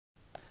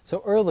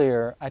So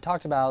earlier, I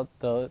talked about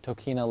the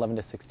Tokina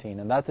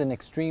 11-16, and that's an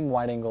extreme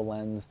wide-angle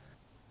lens.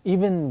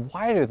 Even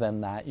wider than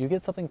that, you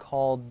get something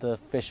called the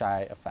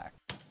fisheye effect.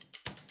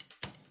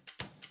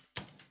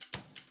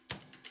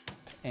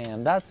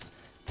 And that's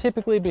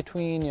typically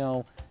between,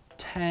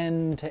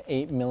 10 to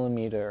 8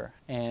 millimeter.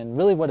 And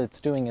really what it's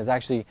doing is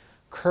actually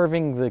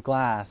curving the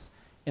glass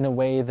in a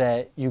way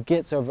that you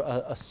get sort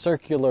of a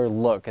circular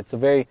look. It's a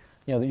very,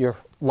 your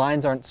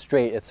lines aren't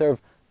straight. It's sort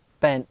of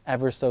bent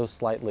ever so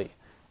slightly.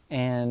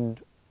 And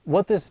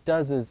what this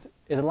does is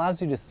it allows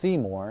you to see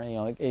more.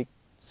 It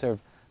sort of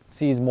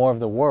sees more of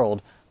the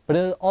world, but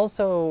it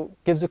also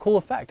gives a cool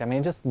effect. I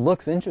mean, it just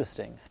looks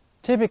interesting.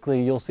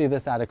 Typically, you'll see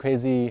this at a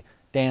crazy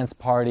dance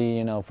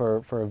party,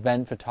 for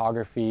event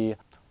photography,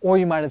 or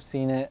you might have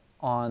seen it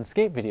on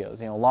skate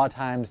videos. A lot of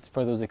times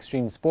for those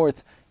extreme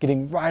sports,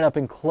 getting right up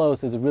and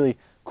close is a really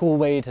cool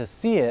way to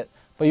see it,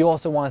 but you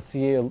also want to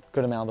see a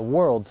good amount of the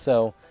world,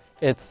 so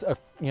it's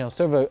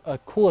sort of a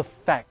cool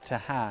effect to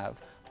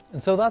have.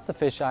 And so that's the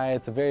fisheye.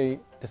 It's a very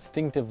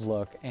distinctive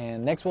look,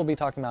 and next we'll be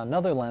talking about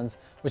another lens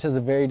which has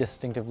a very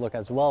distinctive look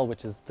as well,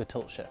 which is the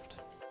tilt shift.